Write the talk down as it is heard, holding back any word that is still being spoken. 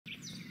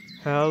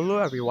Hello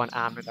everyone,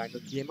 I'm the Dino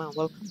Gamer and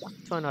welcome back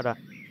to another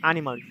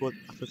Animal World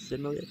Battle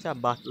Simulator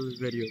battle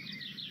video.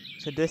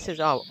 So this is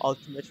our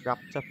ultimate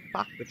raptor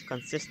pack which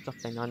consists of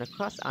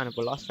Deinonychus and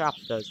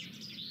Velociraptors.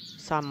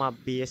 Some are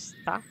base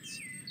stats,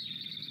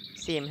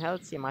 same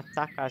health, same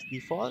attack as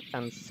default,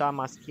 and some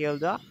are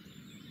scaled up.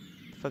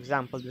 For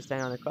example, this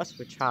Deinonychus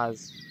which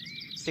has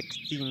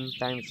 16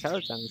 times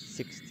health and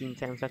 16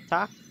 times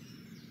attack.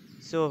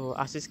 So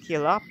as you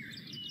scale up,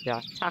 the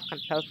attack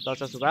and health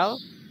does as well,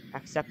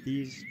 except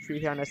these three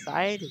here on the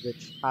side,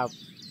 which have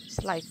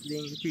slightly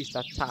increased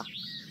attack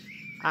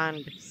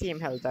and same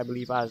health, I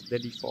believe, as the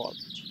default.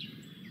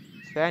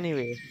 So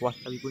anyway, what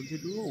are we going to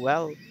do?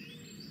 Well,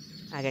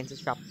 against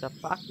this Raptor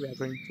pack, we are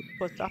going to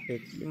put up a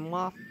team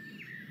of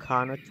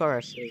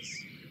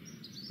Carnotauruses.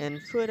 In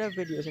further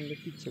videos in the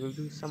future, we'll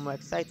do some more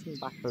exciting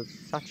battles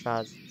such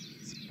as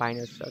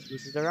Spinosaurus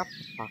versus the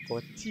Raptor pack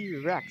or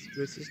T-Rex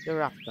versus the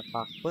Raptor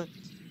pack, but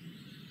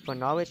for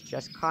now it's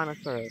just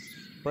Carnotaurus,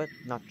 but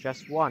not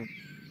just one.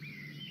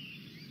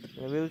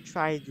 We will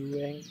try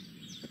doing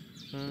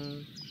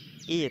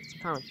 8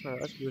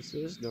 Carnotaurus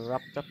versus the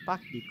Raptor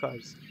pack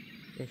because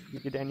if we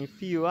did any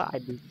fewer, I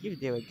believe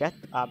they would get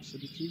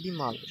absolutely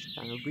demolished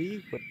and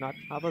we would not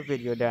have a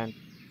video then.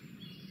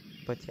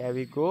 But here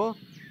we go.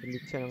 Let me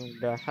turn on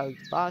the health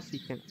bar so you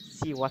can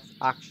see what's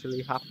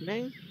actually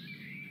happening,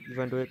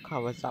 even though it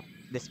covers up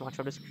this much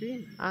of the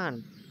screen.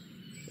 And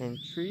in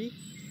 3,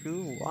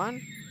 2,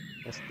 1,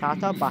 let's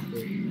start our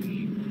battle.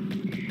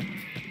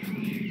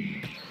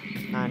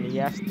 And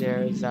yes,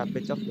 there is a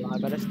bit of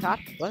lag at the start,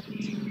 but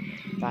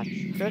that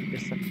should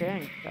disappear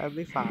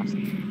incredibly fast.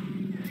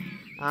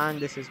 And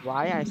this is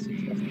why I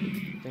suggest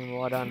putting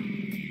more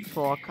than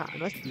 4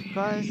 canvas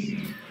because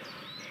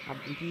I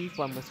believe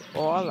almost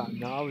all are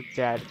now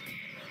dead.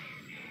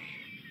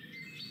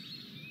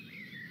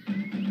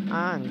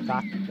 And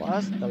that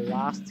was the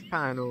last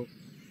cano.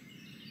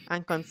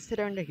 And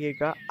considering the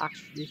Giga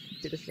actually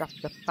defeated this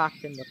Raptor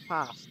pack in the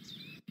past,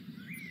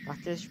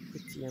 that is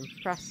pretty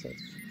impressive.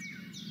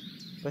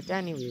 But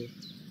anyway,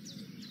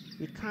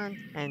 we can't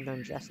end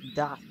on just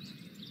that.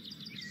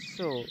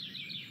 So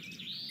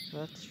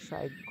let's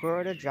try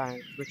Goro the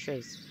Giant, which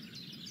is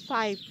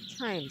 5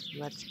 times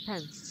more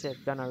expensive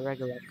than a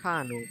regular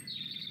cano,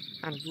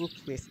 and we'll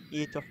place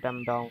 8 of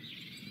them down.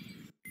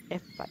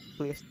 If I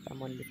place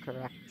them on the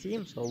correct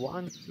team, so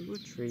 1, 2,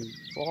 3,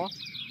 4,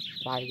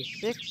 5,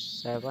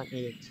 6, 7,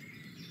 8.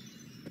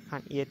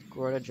 Can 8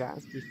 Goro the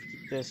Giants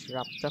defeat this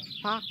Raptor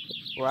pack?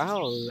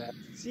 Well, let's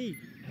see.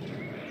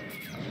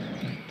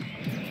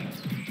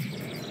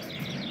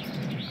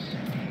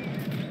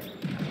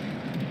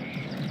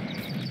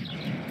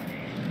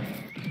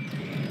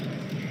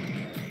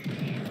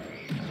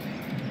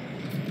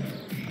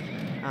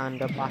 And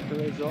the battle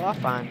is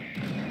off, and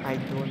I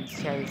don't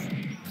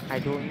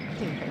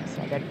think I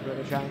said that Goro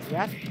the Giants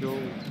yet, though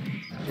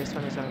this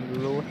one is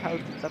on low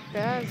health it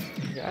appears.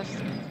 Yes,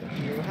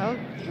 low health.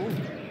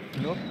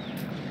 Ooh, nope.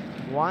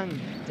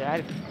 One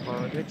dead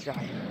Goro the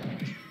Giant.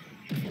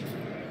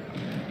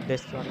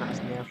 This one has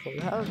near full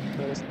health.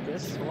 There's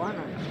this one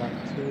and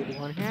the third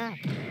one here.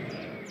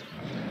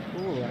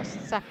 Ooh, a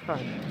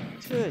second,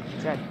 third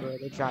dead Goro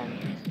the Giant.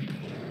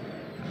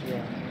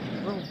 Yeah,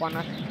 even one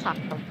attack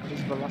from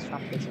these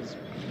Velociraptors is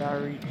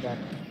very dead.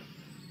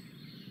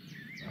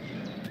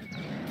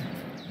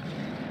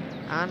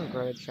 And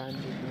Goro the Giant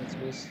moving its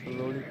way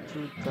slowly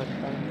through the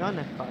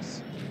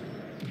Deinonychus.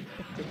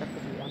 Picked it up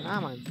with one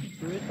arm and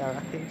threw it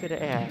directly into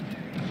the air.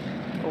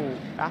 Oh,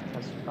 that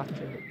has got to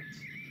hit.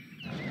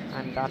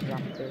 And that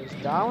raptor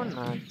is down,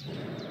 and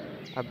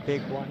a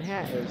big one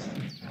here is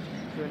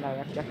thrown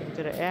directly up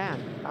into the air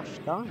and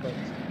crashed down, but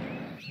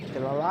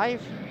still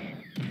alive.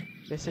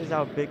 This is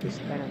our biggest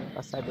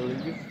Deinonychus, I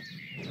believe,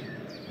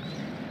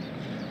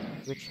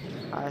 which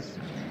has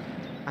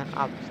an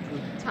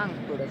absolute tank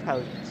full of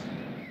health.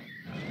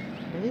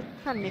 And it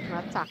can make an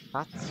attack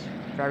that's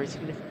very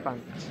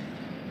significant,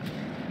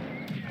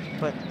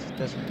 but it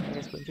doesn't think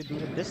it's going to do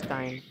it this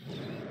time.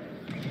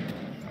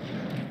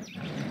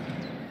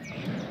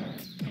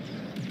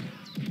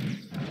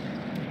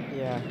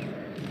 Yeah,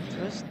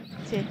 just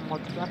take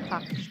multiple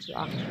attacks to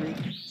actually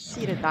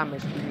see the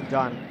damage being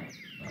done.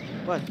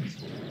 But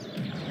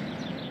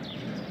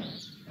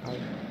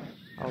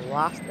our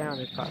last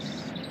Deinonychus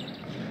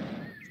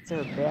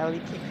still barely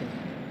kicking.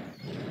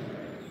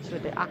 So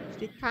they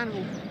actually can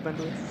move even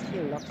though it's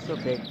scaled up so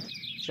big.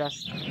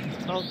 Just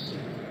difficult to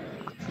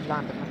actually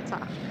land an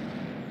attack.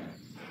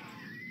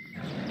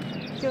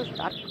 Kills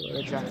that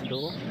Goro Giant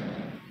though.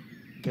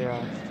 There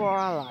are 4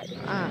 alive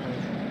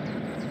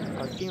and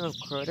our team of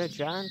Goro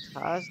Giant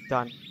has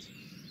done it.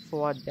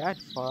 4 dead,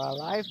 4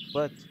 alive,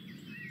 but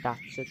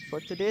that's it for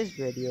today's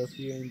video. If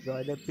you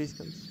enjoyed it, please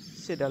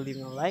consider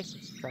leaving a like,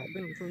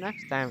 subscribing. Until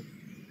next time,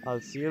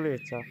 I'll see you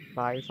later.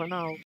 Bye for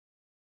now.